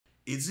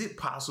Is it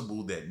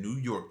possible that New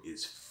York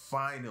is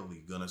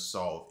finally gonna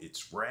solve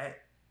its rat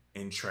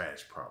and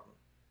trash problem?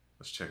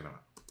 Let's check it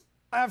out.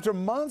 After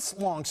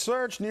months-long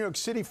search, New York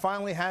City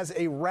finally has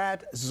a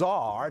rat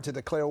czar to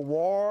declare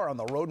war on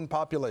the rodent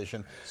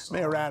population.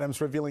 Mayor Adams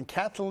revealing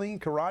Kathleen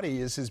Karate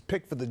is his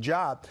pick for the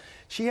job.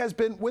 She has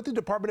been with the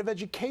Department of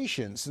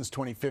Education since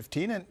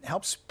 2015 and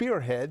helped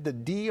spearhead the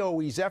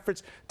DOE's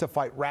efforts to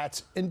fight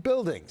rats in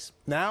buildings.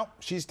 Now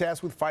she's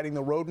tasked with fighting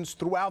the rodents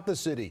throughout the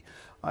city.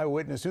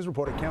 Eyewitness News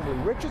reporter Kimberly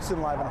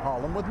Richardson live in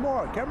Harlem with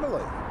more.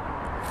 Kimberly.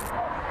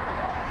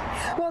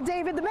 Well,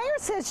 David, the mayor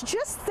says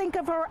just think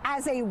of her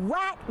as a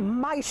rat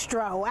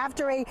maestro.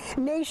 After a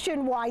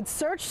nationwide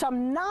search,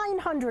 some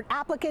 900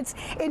 applicants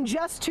in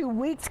just 2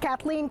 weeks,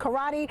 Kathleen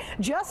Karate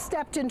just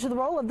stepped into the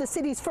role of the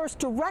city's first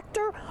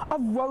director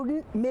of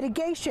rodent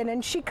mitigation.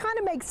 And she kind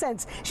of makes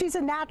sense. She's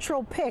a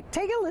natural pick.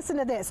 Take a listen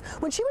to this.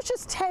 When she was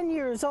just 10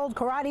 years old,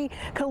 Karate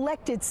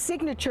collected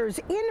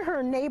signatures in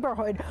her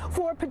neighborhood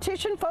for a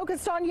petition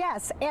focused on,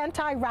 yes,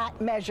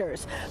 anti-rat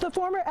measures. The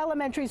former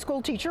elementary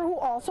school teacher who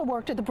also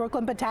worked at the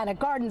Brooklyn Botanic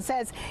Garden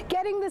says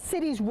getting the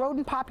city's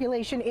rodent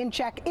population in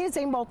check is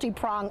a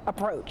multi-pronged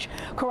approach.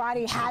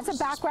 Karate has a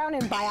background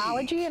in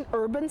biology and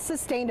urban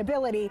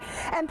sustainability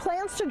and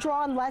plans to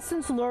draw on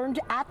lessons learned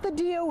at the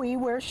DOE,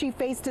 where she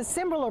faced a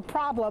similar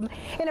problem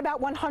in about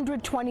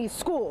 120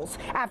 schools.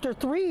 After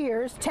 3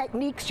 years,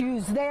 techniques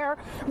used there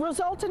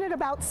resulted in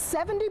about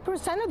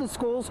 70% of the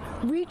schools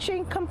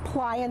reaching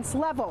compliance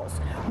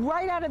levels.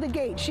 Right out of the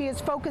gate, she is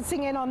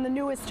focusing in on the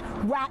newest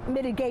rat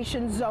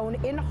mitigation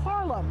zone in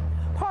Harlem.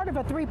 Part of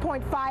a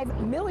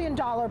 $3.5 million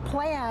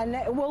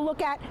plan will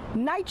look at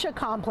NYC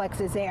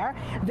complexes there.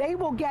 They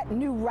will get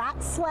new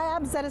rat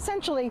slabs that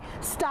essentially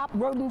stop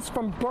rodents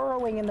from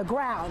burrowing in the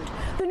ground.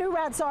 The new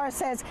rat czar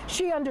says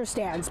she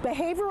understands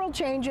behavioral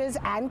changes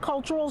and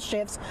cultural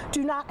shifts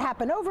do not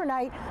happen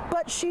overnight,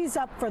 but she's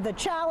up for the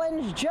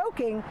challenge,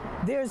 joking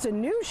there's a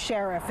new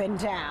sheriff in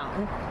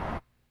town.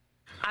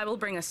 I will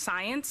bring a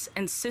science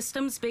and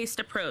systems-based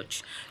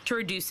approach to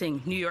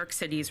reducing New York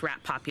City's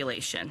rat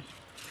population,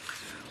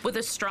 with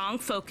a strong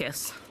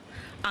focus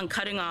on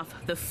cutting off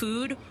the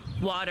food,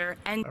 water,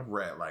 and A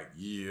rat like,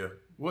 yeah,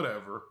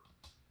 whatever.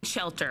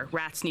 shelter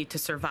rats need to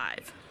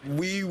survive.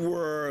 We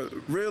were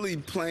really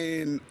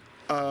playing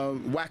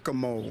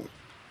whack-a-mole.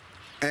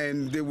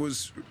 And there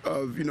was,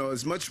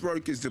 as much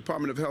work as the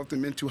Department of Health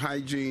and Mental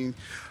Hygiene,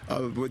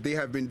 what they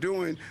have been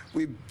doing,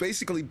 we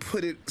basically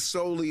put it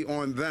solely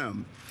on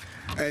them.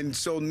 And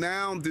so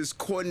now this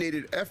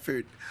coordinated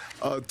effort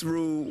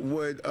through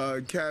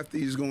what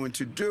Kathy is going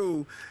to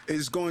do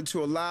is going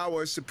to allow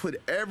us to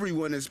put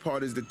everyone as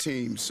part of the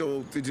team.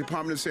 So the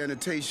Department of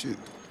Sanitation,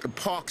 the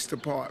Parks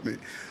Department,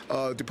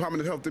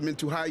 Department of Health and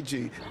Mental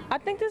Hygiene. I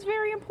think that's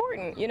very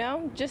important,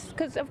 just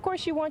because, of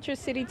course, you want your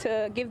city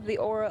to give the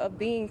aura of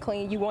being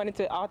clean. You want it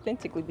to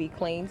authentically be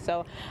clean.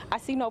 So I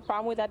see no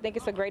problem with it. I think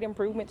it's a great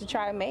improvement to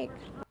try and make.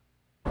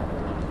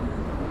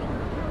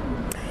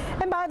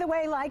 And by the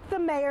way, like the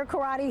mayor,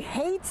 Karate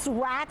hates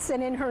rats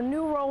and in her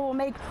new role will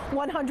make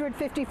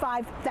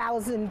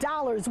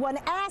 $155,000. When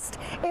asked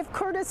if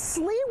Curtis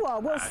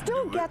Sliwa will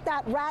still get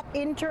that rat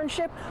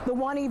internship, the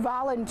one he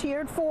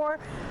volunteered for,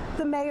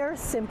 the mayor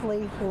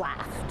simply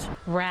laughed.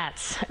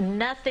 Rats.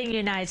 Nothing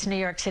unites New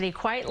York City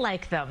quite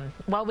like them.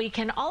 While we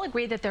can all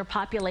agree that their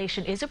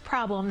population is a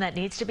problem that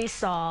needs to be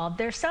solved,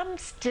 there's some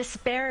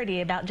disparity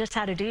about just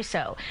how to do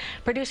so.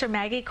 Producer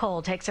Maggie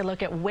Cole takes a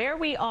look at where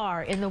we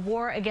are in the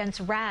war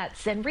against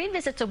rats and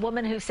revisits a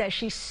woman who says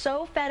she's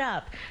so fed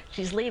up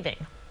she's leaving.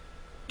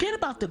 Forget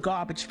about the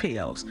garbage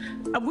pails.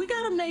 We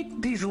got to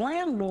make these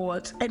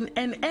landlords and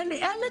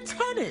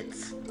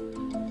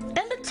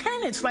the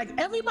tenants, like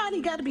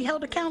everybody got to be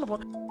held accountable.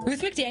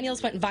 Ruth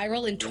McDaniels went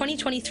viral in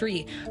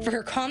 2023 for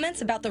her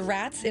comments about the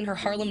rats in her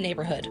Harlem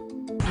neighborhood.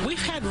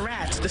 We've had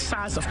rats the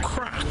size of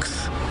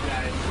Crocs,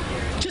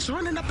 just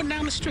running up and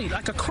down the street,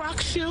 like a Croc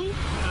shoe,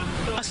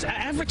 an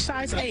average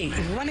size 8,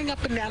 running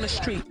up and down the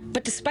street.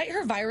 But despite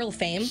her viral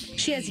fame,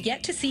 she has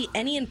yet to see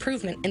any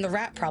improvement in the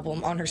rat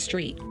problem on her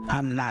street.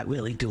 I'm not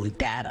really doing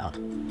data,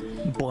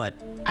 but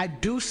I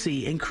do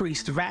see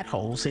increased rat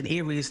holes in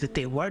areas that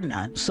there were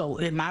none. So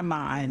in my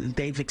mind,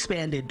 they've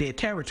expanded their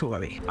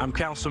territory. I'm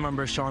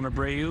Councilmember Sean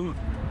Abreu,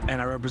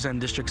 and I represent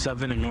District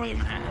 7 in Northern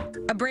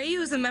Manhattan.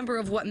 Abreu is a member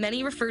of what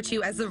many refer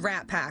to as the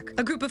Rat Pack,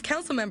 a group of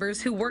council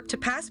members who work to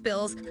pass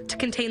bills to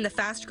contain the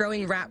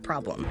fast-growing rat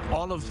problem.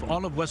 All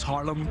of West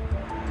Harlem,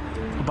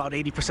 about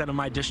 80% of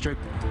my district,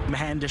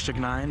 Manhattan District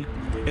 9,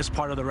 is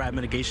part of the rat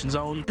mitigation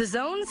zone. The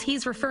zones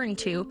he's referring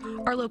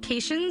to are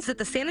locations that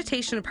the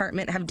sanitation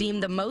department have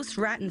deemed the most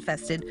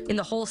rat-infested in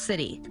the whole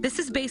city. This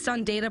is based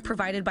on data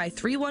provided by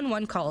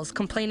 311 calls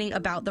complaining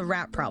about the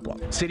rat problem.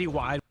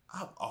 Citywide,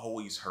 I've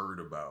always heard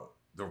about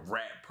the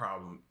rat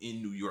problem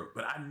in New York,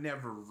 but I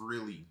never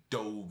really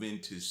dove in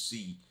to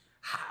see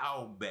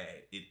how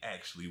bad it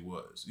actually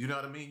was. You know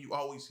what I mean? You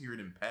always hear it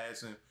in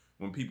passing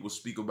when people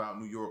speak about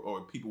New York,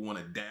 or people want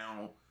to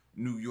down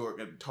New York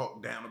and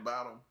talk down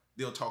about them.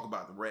 They'll talk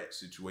about the rat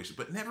situation,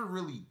 but never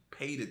really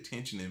paid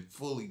attention and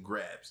fully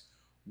grasped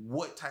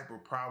what type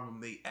of problem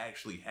they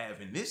actually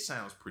have. And this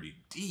sounds pretty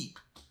deep.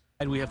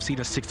 And we have seen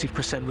a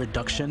 60%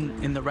 reduction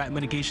in the rat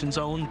mitigation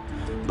zone,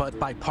 but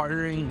by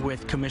partnering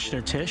with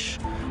Commissioner Tisch,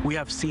 we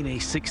have seen a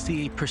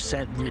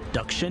 68%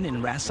 reduction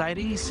in rat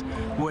sightings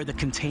where the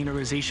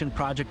containerization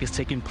project is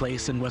taking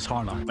place in West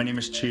Harlem. My name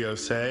is Chio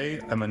Say.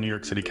 I'm a New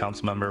York City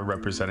Council member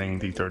representing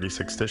the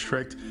 36th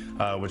District,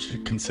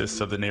 which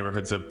consists of the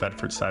neighborhoods of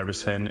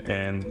Bedford-Stuyvesant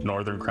and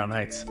Northern Crown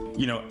Heights.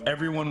 You know,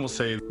 everyone will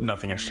say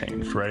nothing has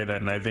changed, right?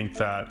 And I think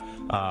that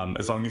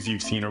as long as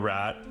you've seen a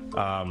rat,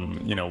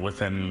 you know,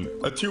 within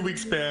a 2-week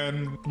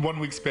span, 1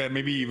 week span,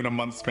 maybe even a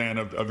month span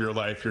of your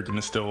life, you're going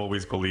to still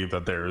always believe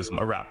that there's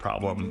a rat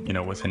problem, you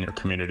know, within your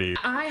community.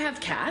 I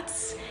have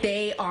cats.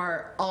 They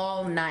are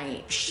all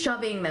night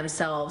shoving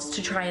themselves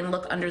to try and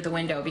look under the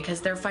window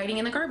because they're fighting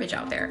in the garbage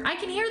out there. I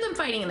can hear them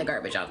fighting in the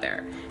garbage out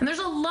there, and there's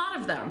a lot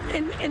of them.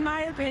 In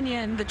my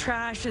opinion, the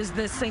trash is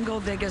the single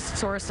biggest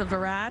source of the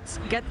rats.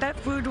 Get that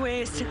food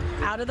waste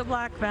out of the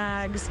black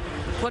bags,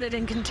 put it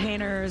in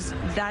containers.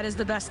 That is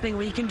the best thing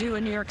we can do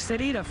in New York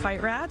City to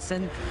fight rats,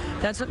 and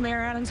that's what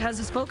Mayor Adams has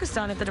us focused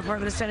on at the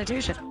Department of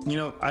Sanitation. You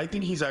know, I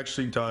think he's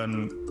actually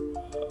done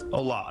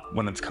a lot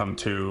when it's come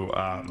to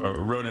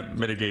rodent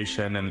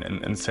mitigation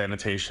and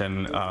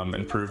sanitation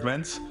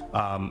improvements.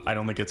 I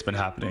don't think it's been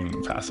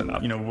happening fast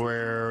enough. You know,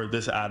 where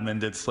this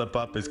admin did slip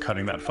up is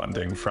cutting that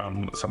funding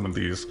from some of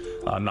these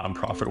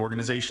nonprofit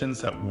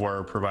organizations that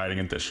were providing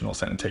additional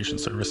sanitation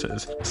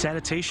services.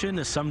 Sanitation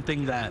is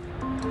something that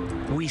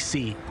we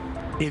see.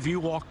 If you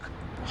walk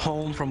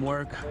home from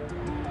work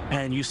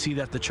and you see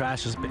that the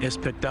trash is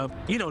picked up,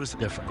 you notice a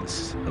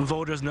difference.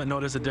 Voters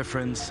notice a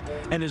difference,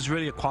 and it's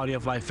really a quality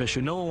of life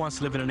issue. No one wants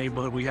to live in a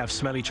neighborhood where you have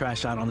smelly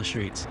trash out on the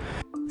streets.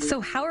 So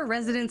how are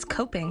residents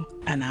coping?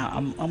 And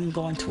I'm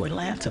going to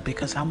Atlanta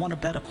because I want a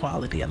better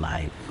quality of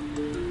life.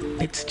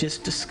 It's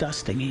just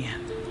disgusting here.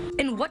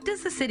 And what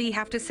does the city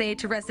have to say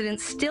to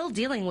residents still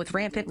dealing with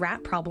rampant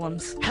rat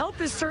problems? Help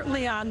is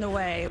certainly on the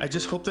way. I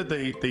just hope that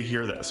they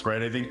hear this,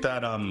 right? I think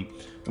that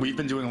we've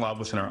been doing a lot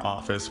within our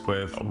office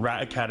with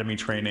Rat Academy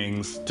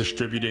trainings,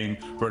 distributing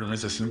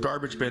rodent-resistant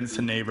garbage bins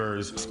to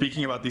neighbors,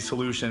 speaking about these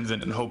solutions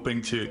and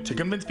hoping to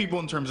convince people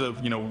in terms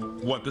of, you know,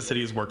 what the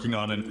city is working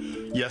on.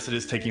 And yes, it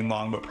is taking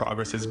long, but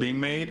progress is being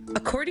made.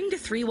 According to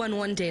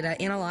 311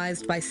 data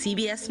analyzed by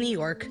CBS New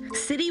York,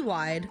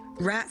 citywide,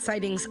 rat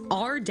sightings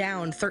are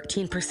down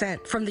 13%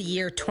 from the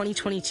year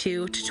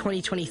 2022 to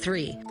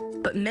 2023.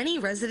 But many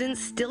residents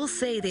still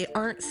say they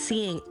aren't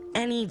seeing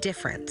any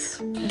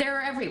difference.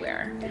 They're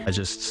everywhere. I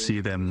just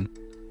see them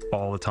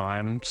all the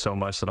time so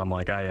much that I'm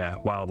like, oh yeah,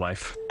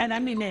 wildlife. And I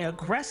mean, they're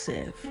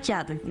aggressive.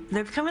 Yeah,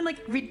 they're becoming like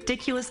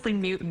ridiculously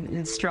mutant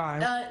and strong.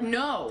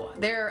 No,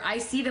 I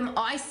see them,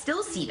 I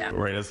still see them.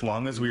 Right, as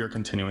long as we are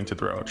continuing to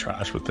throw out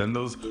trash within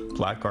those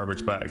black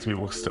garbage bags, we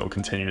will still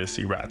continue to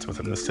see rats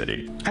within the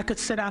city. I could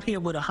sit out here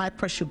with a high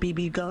pressure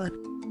BB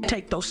gun,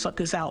 take those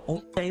suckers out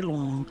all day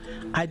long.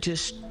 I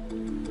just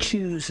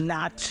choose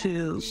not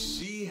to.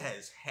 She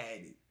has had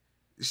it.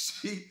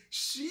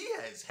 She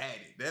has had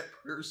it. That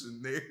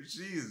person there,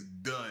 she is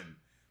done.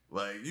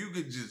 Like, you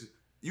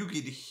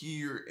could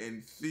hear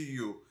and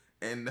feel,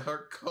 and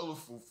her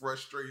colorful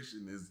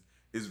frustration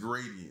is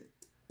radiant.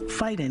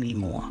 Fight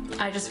anymore.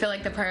 I just feel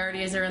like the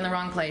priorities are in the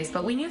wrong place,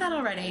 but we knew that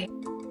already.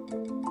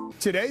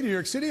 Today, New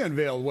York City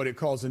unveiled what it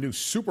calls a new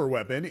super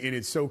weapon in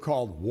its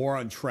so-called war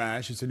on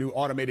trash. It's a new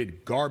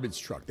automated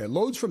garbage truck that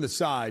loads from the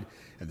side,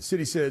 and the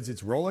city says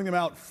it's rolling them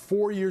out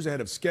 4 years ahead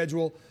of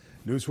schedule.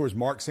 News 4's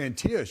Mark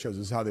Santia shows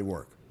us how they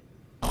work.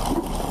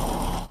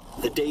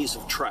 The days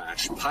of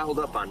trash piled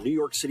up on New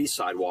York City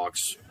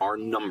sidewalks are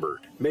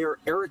numbered. Mayor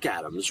Eric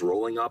Adams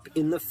rolling up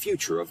in the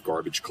future of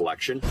garbage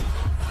collection.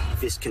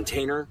 This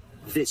container,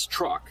 this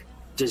truck,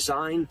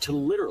 designed to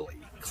literally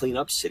clean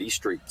up city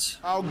streets.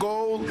 Our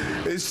goal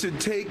is to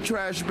take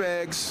trash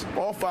bags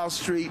off our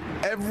street,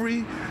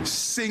 every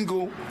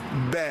single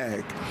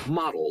bag.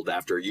 Modeled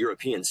after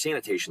European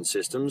sanitation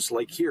systems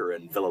like here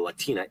in Villa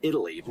Latina,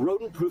 Italy,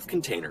 rodent-proof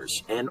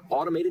containers and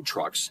automated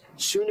trucks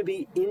soon to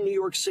be in New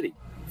York City.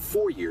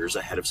 4 years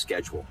ahead of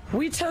schedule.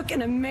 We took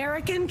an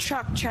American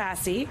truck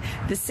chassis,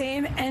 the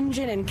same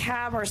engine and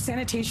cab our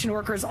sanitation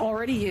workers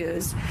already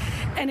use,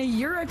 and a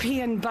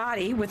European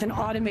body with an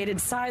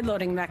automated side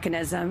loading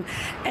mechanism,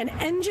 and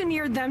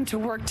engineered them to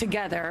work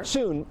together.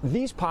 Soon,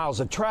 these piles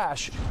of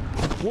trash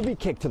will be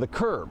kicked to the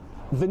curb.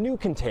 The new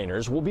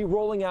containers will be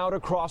rolling out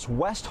across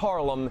West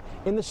Harlem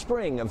in the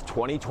spring of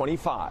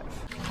 2025.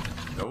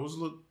 Those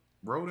look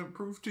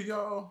rodent-proof to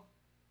y'all?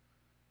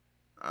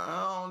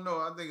 I don't know.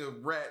 I think a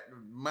rat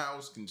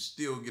mouse can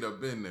still get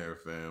up in there,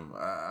 fam.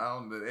 I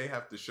don't know. They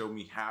have to show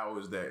me how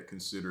is that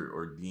considered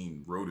or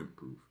deemed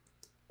rodent-proof.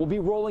 Will be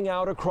rolling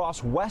out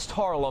across West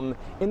Harlem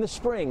in the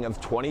spring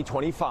of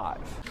 2025.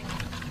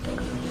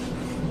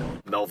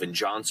 Melvin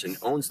Johnson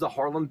owns the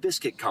Harlem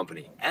Biscuit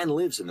Company and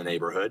lives in the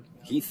neighborhood.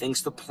 He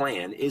thinks the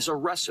plan is a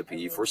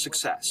recipe for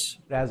success.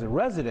 As a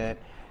resident,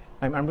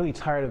 I'm really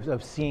tired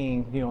of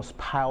seeing,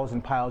 piles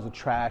and piles of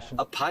trash.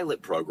 A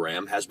pilot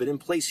program has been in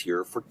place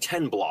here for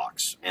 10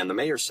 blocks, and the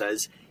mayor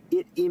says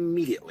it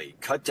immediately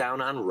cut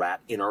down on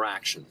rat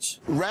interactions.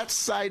 Rat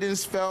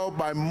sightings fell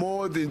by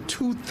more than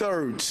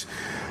 2/3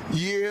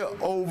 year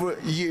over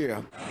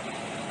year.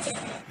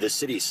 The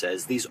city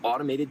says these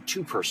automated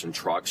two-person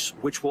trucks,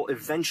 which will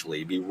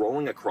eventually be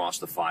rolling across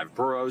the 5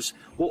 boroughs,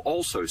 will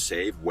also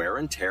save wear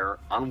and tear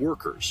on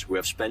workers who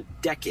have spent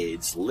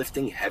decades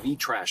lifting heavy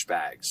trash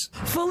bags.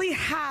 Fully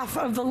half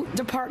of the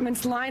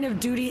department's line of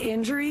duty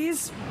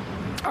injuries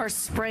are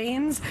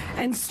sprains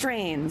and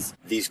strains.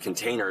 These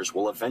containers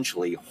will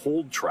eventually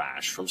hold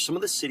trash from some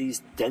of the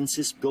city's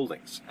densest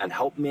buildings and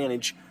help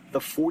manage the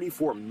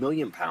 44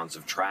 million pounds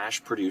of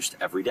trash produced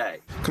every day.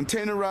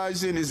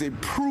 Containerizing is a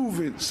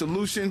proven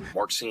solution.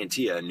 Mark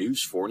Santia,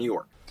 News 4 New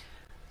York.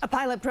 A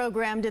pilot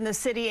programmed in the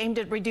city aimed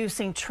at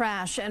reducing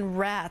trash and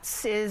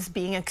rats is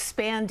being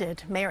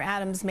expanded. Mayor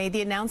Adams made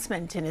the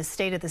announcement in his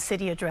State of the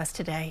City address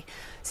today.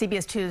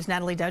 CBS 2's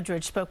Natalie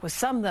Duddridge spoke with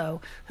some,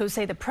 though, who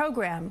say the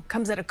program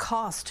comes at a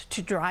cost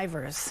to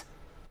drivers.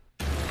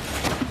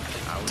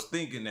 I was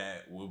thinking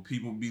that, will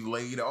people be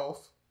laid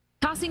off?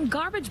 Tossing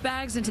garbage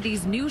bags into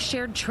these new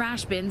shared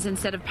trash bins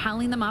instead of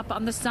piling them up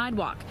on the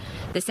sidewalk.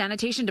 The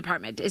sanitation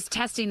department is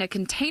testing a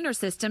container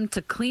system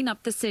to clean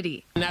up the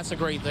city. And that's a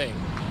great thing,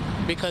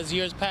 because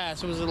years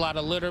past, there was a lot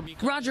of litter.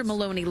 Roger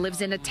Maloney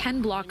lives in a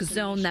 10-block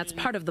zone that's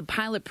part of the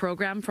pilot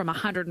program from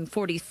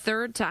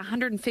 143rd to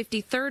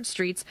 153rd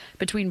Streets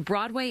between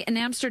Broadway and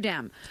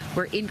Amsterdam,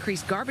 where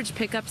increased garbage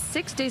pickup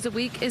 6 days a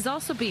week is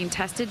also being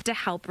tested to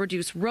help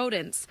reduce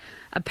rodents,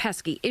 a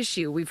pesky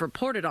issue we've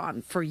reported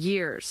on for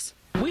years.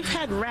 We've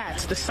had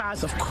rats the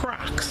size of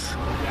Crocs,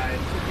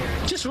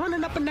 just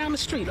running up and down the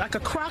street like a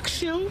Croc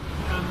shoe,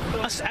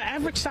 an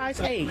average size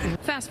 8.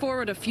 Fast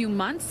forward a few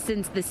months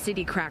since the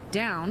city cracked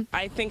down.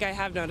 I think I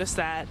have noticed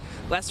that.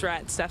 Less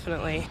rats,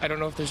 definitely. I don't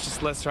know if there's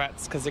just less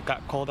rats because it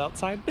got cold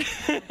outside.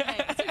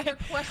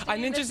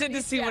 I'm interested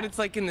to see what it's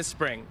like in the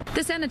spring.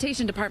 The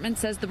sanitation department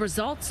says the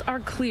results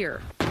are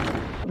clear.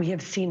 We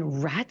have seen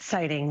rat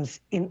sightings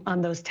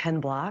on those 10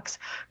 blocks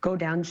go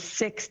down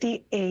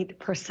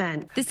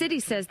 68%. The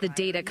city says the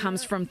data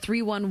comes from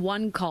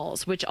 311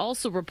 calls, which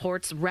also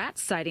reports rat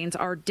sightings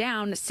are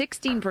down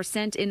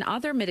 16% in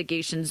other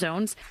mitigation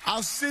zones.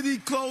 Our city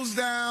closed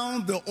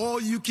down the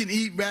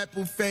all-you-can-eat rat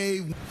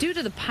buffet. Due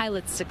to the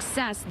pilot's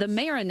success, the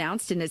mayor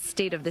announced in his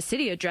State of the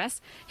City address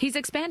he's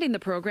expanding the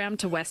program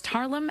to West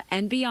Harlem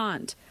and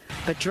beyond.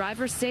 But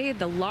drivers say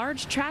the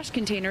large trash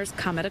containers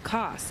come at a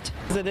cost.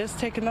 It is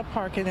taking up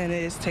parking and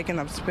it is taking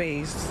up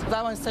space.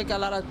 That one's taking a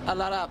lot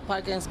of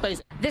parking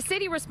space. The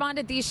city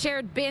responded these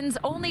shared bins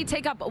only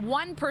take up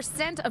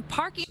 1% of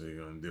parking. So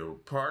you're gonna deal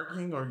with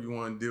parking or you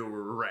want to deal with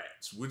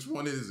rats? Which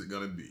one is it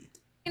gonna be?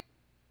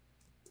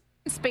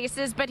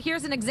 Spaces, but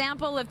here's an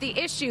example of the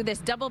issue. This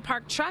double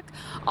parked truck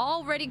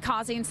already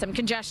causing some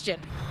congestion.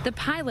 The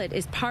pilot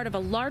is part of a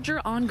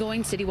larger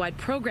ongoing citywide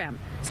program.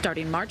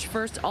 Starting March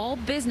 1st, all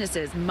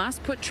businesses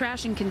must put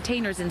trash in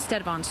containers instead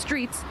of on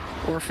streets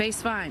or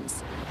face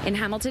fines. In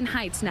Hamilton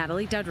Heights,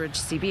 Natalie Duddridge,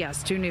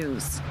 CBS 2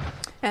 News.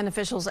 And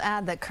officials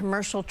add that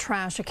commercial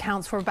trash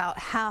accounts for about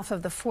half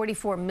of the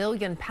 44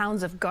 million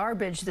pounds of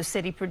garbage the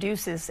city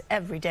produces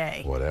every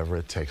day. Whatever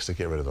it takes to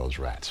get rid of those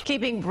rats.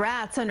 Keeping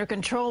rats under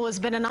control has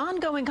been an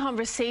ongoing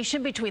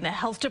conversation between the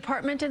health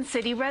department and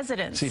city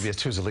residents. CBS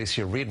 2's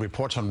Alicia Reed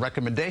reports on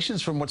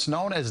recommendations from what's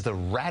known as the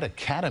Rat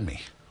Academy.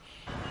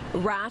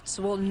 Rats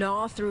will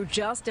gnaw through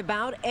just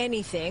about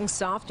anything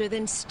softer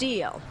than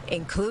steel,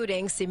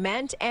 including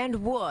cement and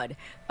wood,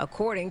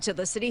 according to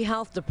the city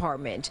health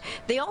department.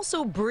 They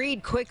also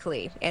breed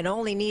quickly and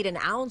only need an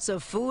ounce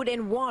of food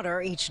and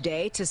water each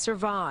day to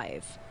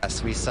survive.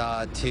 Yes, we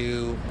saw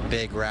 2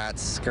 big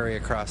rats scurry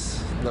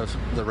across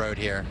the road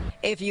here.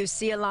 If you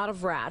see a lot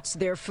of rats,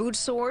 their food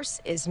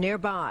source is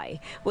nearby.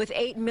 With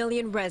 8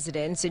 million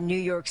residents in New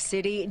York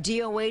City,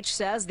 DOH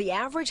says the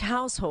average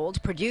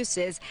household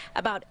produces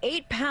about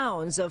 8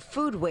 pounds of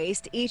food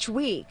waste each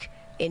week,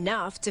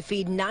 enough to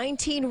feed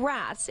 19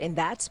 rats in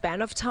that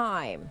span of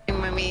time.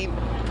 When we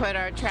put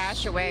our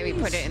trash away, we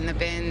put it in the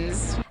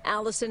bins.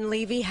 Allison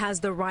Levy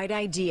has the right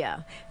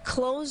idea.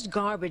 Closed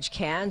garbage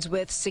cans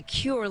with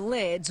secure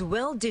lids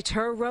will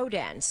deter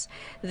rodents.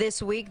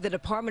 This week, the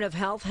Department of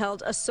Health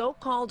held a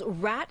so-called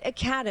Rat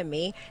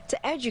Academy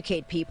to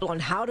educate people on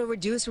how to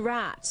reduce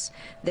rats.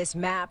 This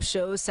map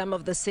shows some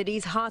of the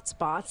city's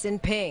hotspots in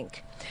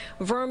pink.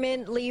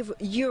 Vermin leave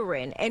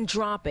urine and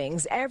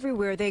droppings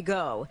everywhere they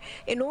go.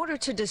 In order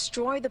to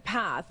destroy the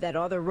path that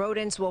other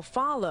rodents will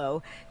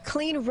follow,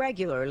 clean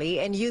regularly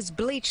and use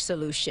bleach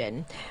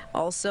solution.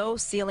 Also,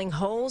 sealing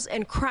holes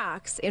and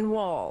cracks in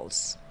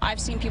walls. I've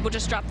seen people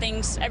just drop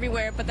things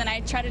everywhere, but then I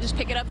try to just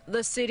pick it up.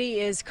 The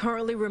city is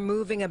currently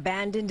removing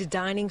abandoned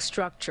dining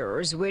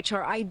structures, which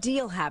are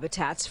ideal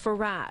habitats for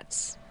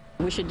rats.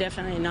 We should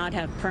definitely not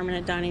have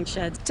permanent dining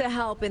sheds. To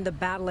help in the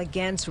battle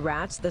against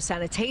rats, the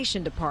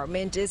sanitation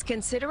department is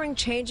considering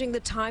changing the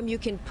time you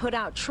can put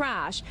out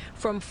trash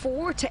from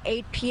 4 to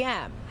 8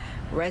 p.m.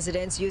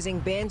 Residents using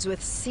bins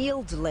with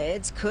sealed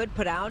lids could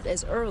put out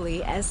as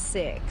early as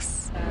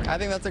 6. I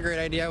think that's a great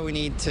idea. We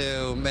need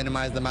to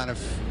minimize the amount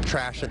of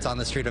trash that's on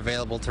the street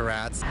available to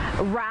rats.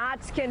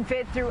 Rats can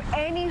fit through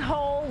any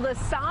hole the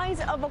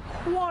size of a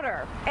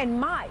quarter, and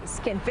mice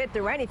can fit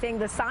through anything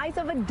the size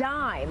of a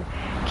dime.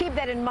 Keep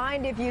that in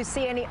mind if you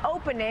see any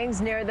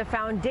openings near the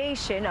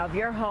foundation of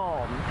your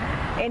home.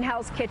 In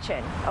Hell's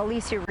Kitchen,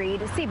 Alicia Reed,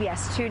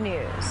 CBS 2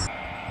 News.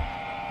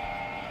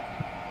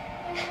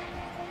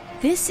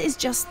 This is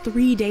just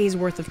 3 days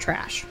worth of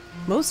trash,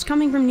 most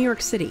coming from New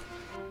York City.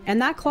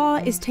 And that claw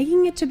is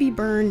taking it to be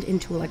burned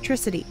into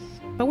electricity.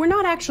 But we're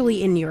not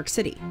actually in New York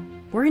City.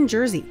 We're in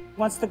Jersey.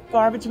 Once the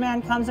garbage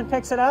man comes and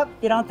picks it up,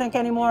 you don't think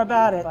any more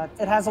about it. But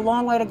it has a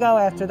long way to go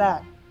after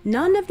that.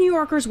 None of New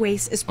Yorkers'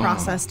 waste is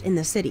processed in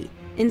the city.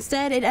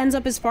 Instead, it ends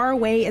up as far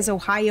away as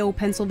Ohio,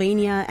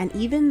 Pennsylvania, and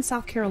even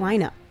South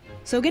Carolina.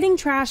 So getting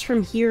trash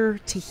from here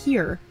to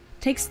here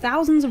takes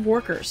thousands of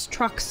workers,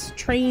 trucks,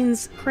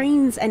 trains,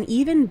 cranes, and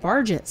even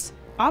barges,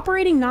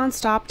 operating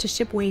nonstop to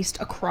ship waste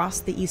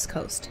across the East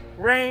Coast.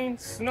 Rain,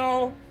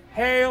 snow,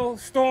 hail,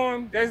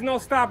 storm, there's no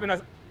stopping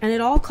us. And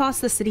it all costs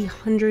the city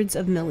hundreds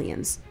of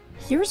millions.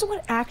 Here's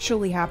what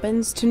actually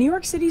happens to New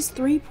York City's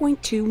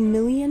 3.2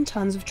 million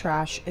tons of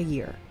trash a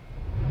year.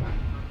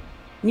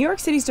 New York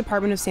City's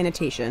Department of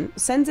Sanitation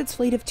sends its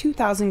fleet of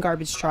 2,000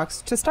 garbage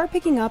trucks to start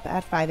picking up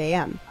at 5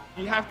 a.m.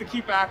 You have to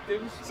keep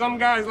active. Some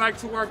guys like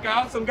to work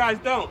out, some guys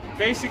don't.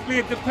 Basically,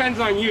 it depends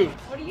on you.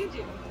 What do you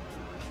do?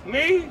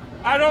 Me?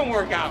 I don't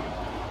work out.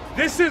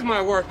 This is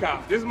my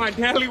workout. This is my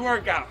daily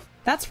workout.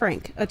 That's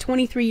Frank, a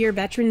 23-year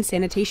veteran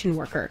sanitation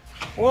worker.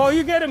 Well,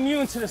 you get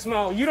immune to the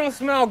smell. You don't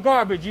smell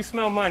garbage, you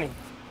smell money.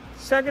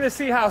 Checking to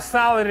see how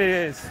solid it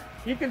is.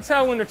 You can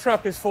tell when the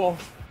truck is full.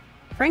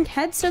 Frank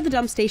heads to the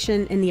dump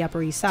station in the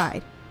Upper East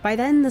Side. By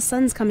then, the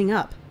sun's coming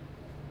up.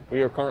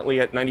 We are currently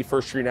at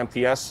 91st Street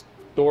MTS.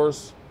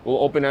 Doors will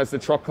open as the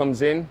truck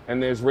comes in,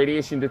 and there's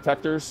radiation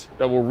detectors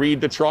that will read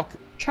the truck.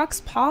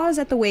 Trucks pause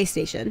at the weigh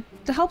station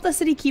to help the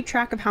city keep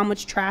track of how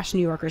much trash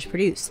New Yorkers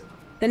produce.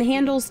 Then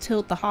handles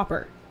tilt the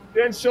hopper.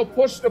 Then she'll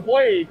push the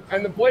blade,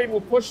 and the blade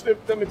will push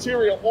the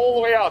material all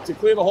the way out to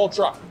clear the whole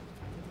truck.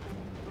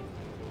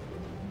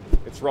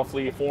 It's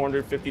roughly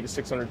 450 to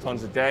 600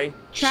 tons a day.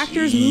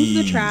 Tractors move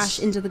the trash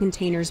into the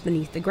containers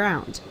beneath the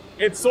ground.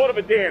 It's sort of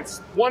a dance.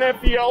 One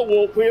FDL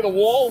will clear the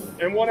wall,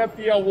 and one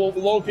FDL will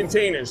load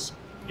containers.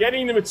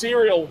 Getting the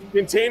material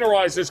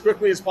containerized as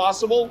quickly as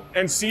possible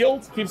and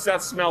sealed keeps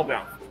that smell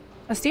down.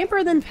 A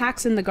stamper then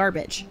packs in the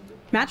garbage.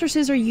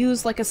 Mattresses are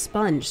used like a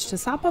sponge to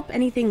sop up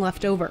anything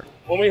left over.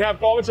 When we have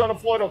garbage on the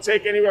floor, it'll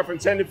take anywhere from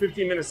 10 to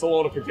 15 minutes to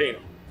load a container.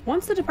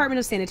 Once the Department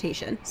of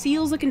Sanitation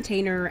seals a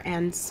container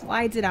and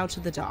slides it out to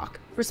the dock,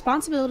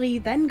 responsibility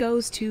then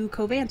goes to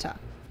Covanta.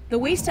 The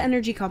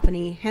waste-to-energy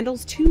company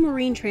handles 2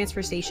 marine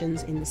transfer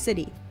stations in the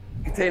city.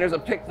 Containers are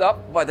picked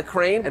up by the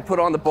crane and put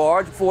on the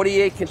barge.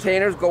 48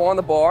 containers go on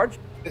the barge.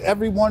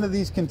 Every one of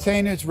these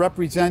containers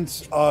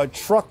represents a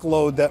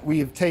truckload that we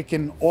have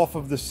taken off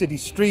of the city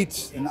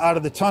streets and out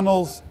of the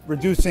tunnels,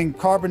 reducing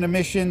carbon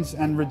emissions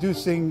and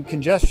reducing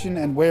congestion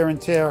and wear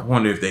and tear. I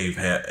wonder if they've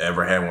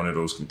ever had one of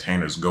those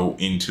containers go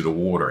into the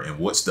water, and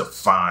what's the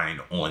fine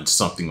on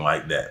something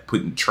like that?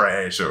 Putting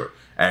trash or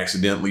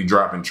accidentally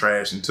dropping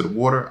trash into the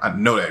water? I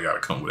know that gotta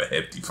come with a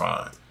hefty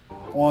fine.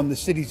 On the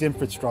city's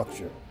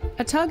infrastructure.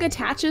 A tug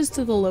attaches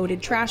to the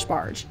loaded trash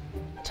barge.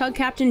 Tug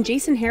Captain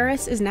Jason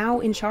Harris is now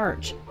in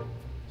charge.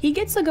 He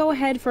gets the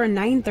go-ahead for a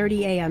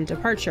 9:30 a.m.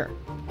 departure.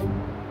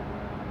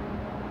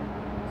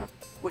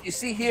 What you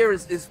see here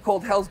is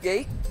called Hell's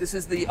Gate. This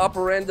is the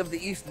upper end of the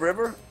East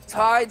River.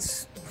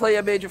 Tides play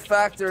a major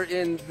factor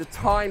in the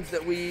times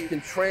that we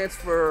can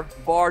transfer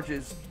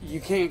barges.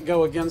 You can't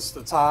go against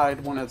the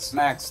tide when it's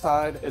max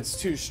tide. It's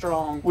too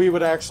strong. We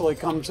would actually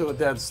come to a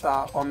dead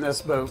stop on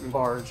this boat and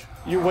barge.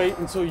 You wait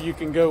until you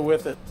can go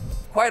with it.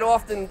 Quite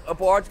often a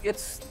barge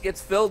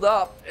gets filled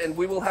up and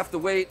we will have to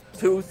wait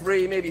 2,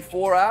 3, maybe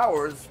 4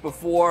 hours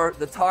before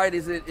the tide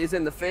is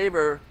in the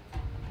favor.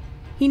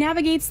 He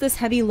navigates this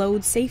heavy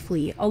load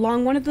safely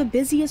along one of the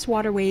busiest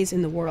waterways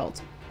in the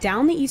world,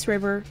 down the East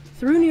River,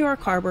 through New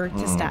York Harbor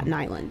to Staten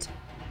Island.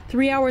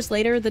 3 hours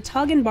later, the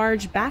tug and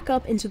barge back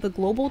up into the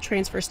global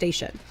transfer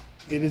station.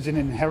 It is an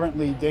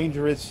inherently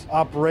dangerous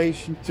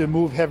operation to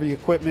move heavy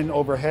equipment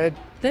overhead.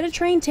 Then a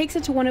train takes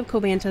it to one of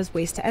Covanta's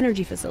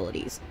waste-to-energy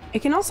facilities.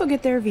 It can also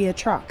get there via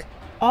truck.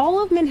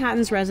 All of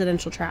Manhattan's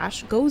residential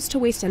trash goes to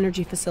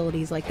waste-energy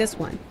facilities like this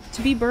one,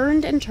 to be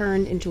burned and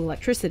turned into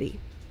electricity.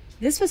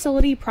 This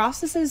facility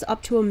processes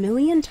up to 1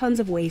 million tons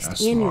of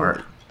waste annually.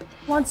 Smart.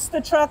 Once the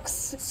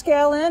trucks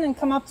scale in and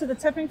come up to the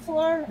tipping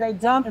floor, they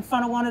dump in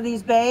front of one of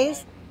these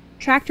bays.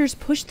 Tractors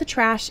push the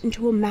trash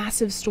into a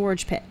massive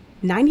storage pit,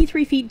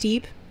 93 feet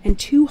deep and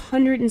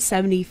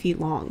 270 feet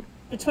long.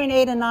 Between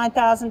 8,000 and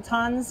 9,000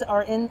 tons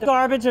are in the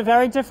garbage a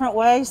very different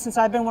way since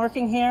I've been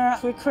working here.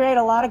 We create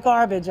a lot of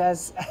garbage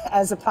as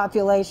a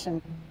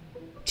population.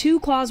 2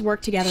 claws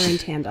work together in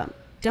tandem.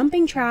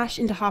 dumping trash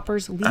into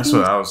hoppers leading... That's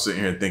what I was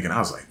sitting here thinking. I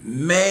was like,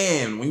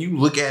 man, when you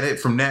look at it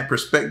from that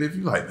perspective,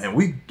 you're like, man,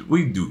 we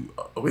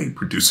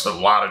produce a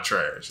lot of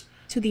trash.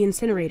 ...to the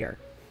incinerator.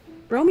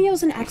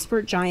 Romeo's an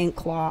expert giant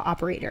claw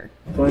operator.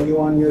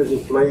 21 years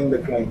of playing the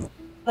train.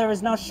 There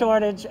was no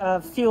shortage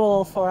of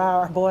fuel for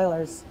our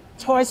boilers.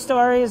 Toy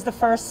Story is the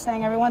first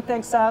thing everyone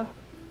thinks of.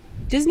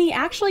 Disney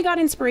actually got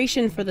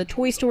inspiration for the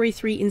Toy Story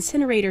 3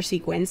 incinerator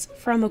sequence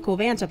from a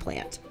Covanta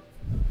plant.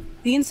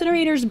 The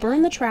incinerators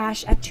burn the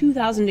trash at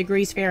 2,000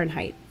 degrees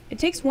Fahrenheit. It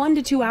takes 1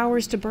 to 2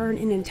 hours to burn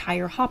an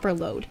entire hopper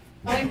load.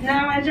 We've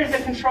now entered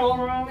the control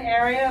room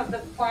area of the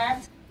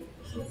plant.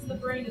 This is the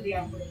brain of the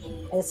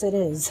operation. Yes, it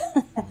is.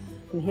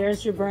 And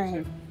here's your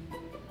brain.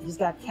 He's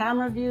got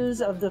camera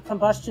views of the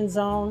combustion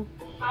zone.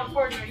 How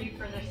important are you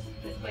for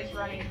this place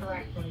running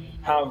correctly?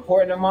 How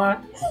important am I?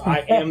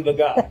 I am the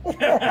guy.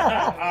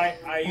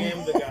 I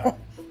am the guy.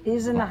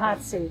 He's in the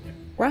hot seat.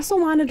 Russell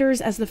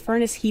monitors as the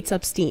furnace heats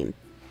up steam,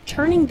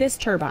 turning this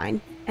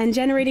turbine and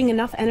generating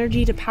enough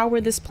energy to power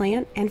this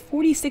plant and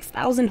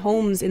 46,000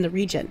 homes in the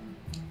region.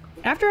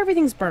 After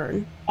everything's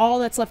burned, all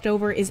that's left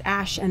over is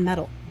ash and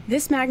metal.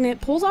 This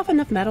magnet pulls off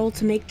enough metal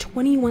to make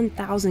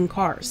 21,000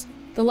 cars.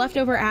 The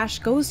leftover ash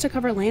goes to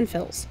cover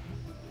landfills.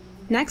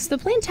 Next, the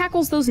plant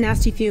tackles those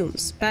nasty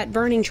fumes that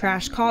burning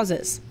trash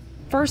causes.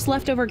 First,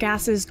 leftover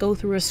gases go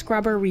through a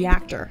scrubber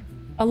reactor.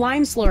 A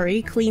lime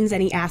slurry cleans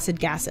any acid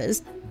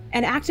gases,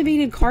 and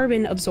activated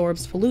carbon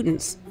absorbs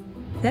pollutants.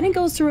 Then it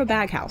goes through a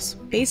baghouse,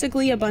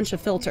 basically a bunch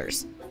of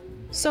filters.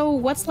 So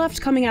what's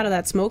left coming out of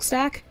that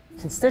smokestack?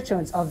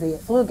 Constituents of the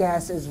flue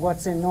gas is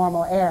what's in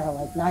normal air,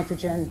 like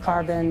nitrogen,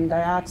 carbon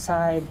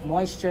dioxide,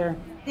 moisture.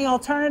 The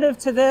alternative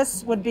to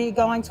this would be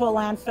going to a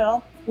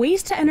landfill.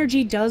 Waste to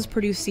energy does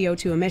produce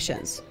CO2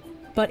 emissions.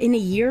 But in a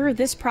year,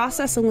 this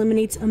process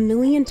eliminates 1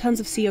 million tons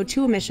of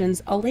CO2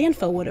 emissions a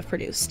landfill would have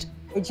produced.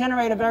 We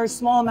generate a very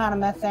small amount of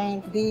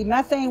methane. The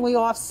methane we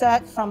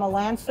offset from a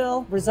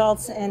landfill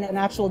results in an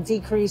actual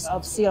decrease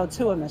of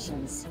CO2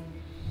 emissions.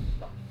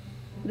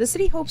 The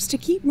city hopes to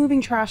keep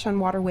moving trash on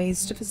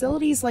waterways to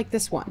facilities like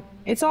this one.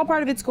 It's all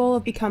part of its goal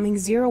of becoming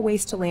zero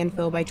waste to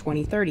landfill by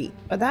 2030,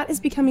 but that is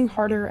becoming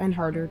harder and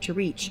harder to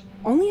reach.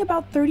 Only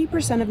about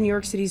 30% of New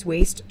York City's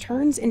waste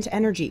turns into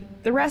energy.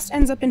 The rest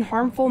ends up in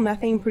harmful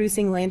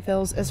methane-producing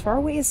landfills as far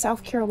away as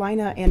South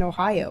Carolina and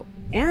Ohio.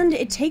 And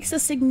it takes a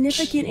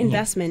significant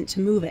investment to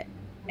move it.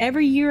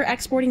 Every year,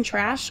 exporting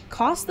trash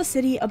costs the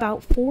city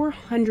about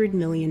 $400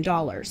 million.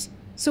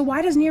 So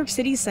why does New York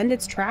City send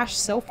its trash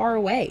so far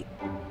away?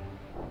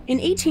 In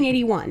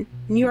 1881,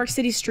 New York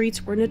City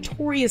streets were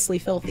notoriously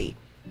filthy.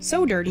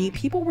 So dirty,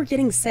 people were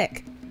getting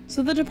sick.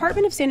 So the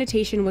Department of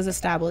Sanitation was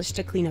established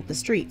to clean up the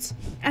streets.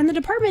 And the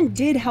department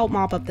did help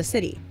mop up the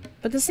city.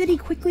 But the city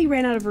quickly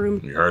ran out of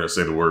room. You heard us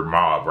say the word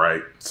mob,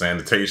 right?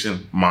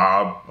 Sanitation,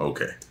 mob,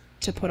 okay.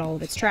 To put all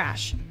of its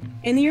trash.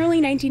 In the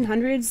early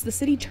 1900s, the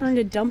city turned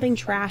to dumping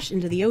trash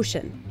into the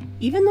ocean.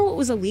 Even though it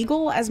was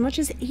illegal, as much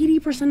as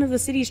 80% of the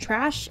city's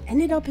trash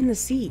ended up in the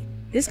sea.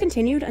 This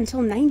continued until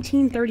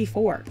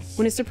 1934,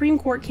 when a Supreme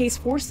Court case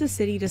forced the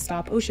city to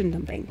stop ocean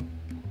dumping.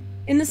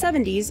 In the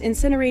 70s,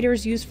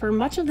 incinerators used for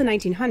much of the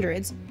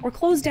 1900s were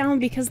closed down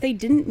because they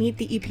didn't meet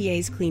the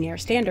EPA's clean air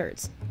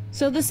standards.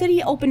 So the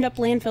city opened up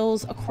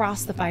landfills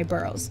across the 5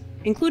 boroughs,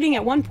 including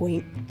at one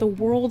point, the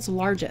world's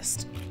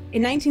largest.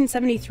 In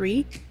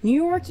 1973, New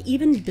York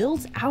even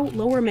built out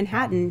Lower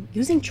Manhattan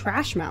using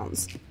trash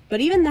mounds.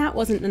 But even that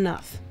wasn't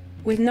enough.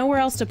 With nowhere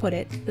else to put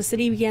it, the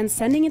city began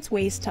sending its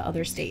waste to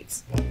other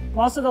states.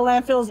 Most of the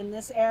landfills in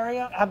this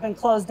area have been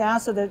closed down,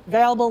 so the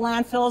available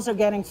landfills are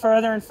getting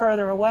further and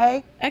further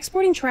away.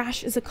 Exporting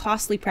trash is a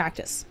costly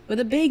practice with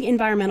a big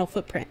environmental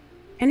footprint,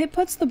 and it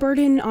puts the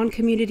burden on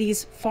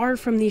communities far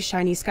from these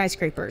shiny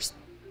skyscrapers.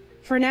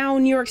 For now,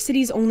 New York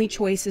City's only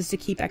choice is to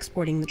keep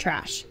exporting the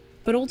trash.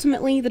 But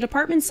ultimately, the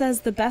department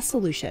says the best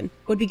solution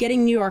would be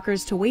getting New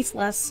Yorkers to waste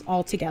less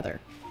altogether.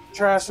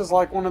 Trash is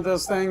like one of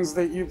those things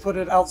that you put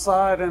it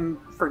outside and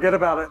forget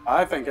about it.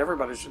 I think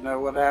everybody should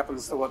know what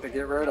happens to what they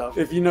get rid of.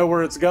 If you know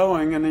where it's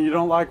going and you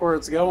don't like where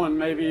it's going,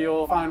 maybe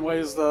you'll find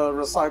ways to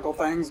recycle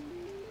things.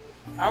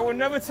 I would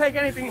never take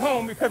anything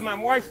home because my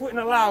wife wouldn't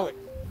allow it.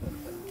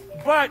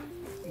 But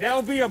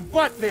there'll be a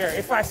but there.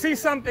 If I see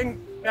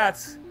something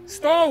that's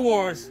Star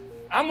Wars,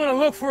 I'm gonna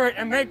look for it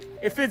and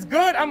if it's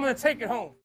good, I'm gonna take it home.